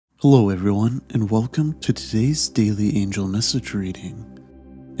Hello everyone, and welcome to today's daily angel message reading.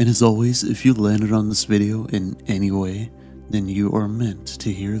 And as always, if you landed on this video in any way, then you are meant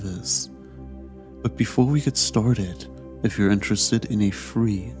to hear this. But before we get started, if you're interested in a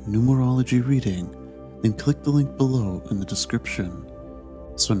free numerology reading, then click the link below in the description.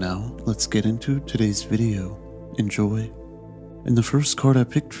 So now, let's get into today's video. Enjoy. And the first card I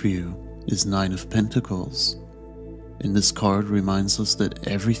picked for you is Nine of Pentacles. And this card reminds us that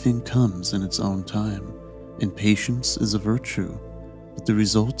everything comes in its own time, and patience is a virtue, but the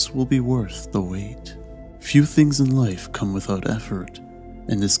results will be worth the wait. Few things in life come without effort,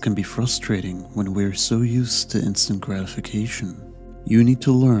 and this can be frustrating when we're so used to instant gratification. You need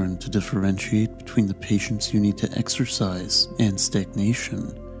to learn to differentiate between the patience you need to exercise and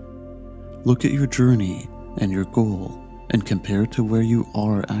stagnation. Look at your journey and your goal, and compare it to where you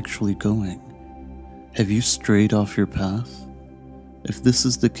are actually going. Have you strayed off your path? If this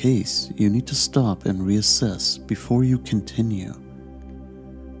is the case, you need to stop and reassess before you continue.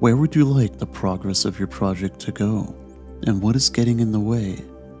 Where would you like the progress of your project to go, and what is getting in the way?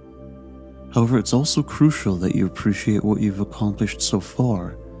 However, it's also crucial that you appreciate what you've accomplished so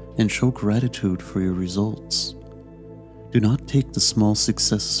far and show gratitude for your results. Do not take the small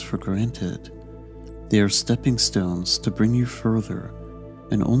successes for granted. They are stepping stones to bring you further,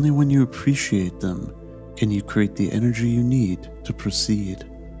 and only when you appreciate them can you create the energy you need to proceed.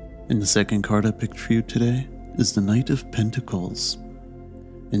 And the second card I picked for you today is the Knight of Pentacles.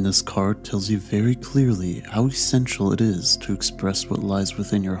 And this card tells you very clearly how essential it is to express what lies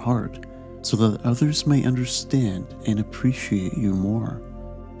within your heart so that others may understand and appreciate you more.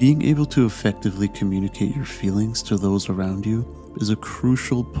 Being able to effectively communicate your feelings to those around you is a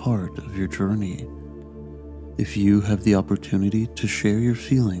crucial part of your journey. If you have the opportunity to share your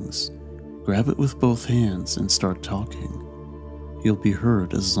feelings, grab it with both hands and start talking. You'll be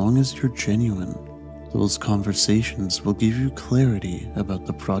heard as long as you're genuine. Those conversations will give you clarity about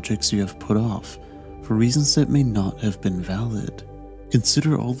the projects you have put off for reasons that may not have been valid.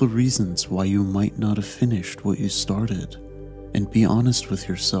 Consider all the reasons why you might not have finished what you started, and be honest with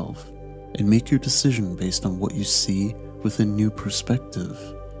yourself, and make your decision based on what you see with a new perspective.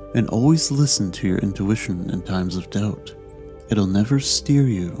 And always listen to your intuition in times of doubt. It'll never steer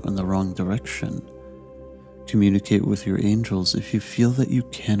you in the wrong direction. Communicate with your angels if you feel that you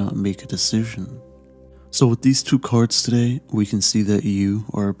cannot make a decision. So with these two cards today, we can see that you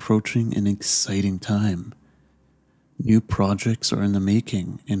are approaching an exciting time. New projects are in the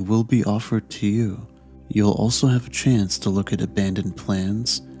making and will be offered to you. You'll also have a chance to look at abandoned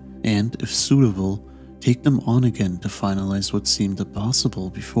plans and, if suitable, take them on again to finalize what seemed impossible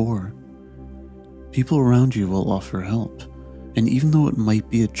before. People around you will offer help, and even though it might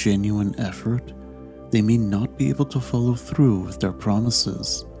be a genuine effort, they may not be able to follow through with their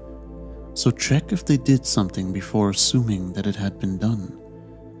promises. So check if they did something before assuming that it had been done.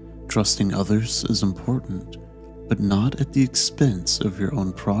 Trusting others is important, but not at the expense of your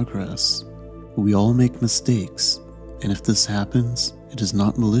own progress. We all make mistakes, and if this happens, it is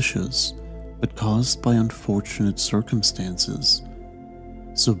not malicious, but caused by unfortunate circumstances.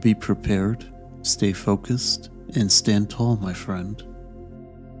 So be prepared, stay focused, and stand tall, my friend.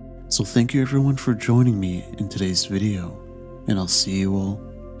 So thank you everyone for joining me in today's video, and I'll see you all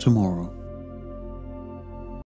tomorrow.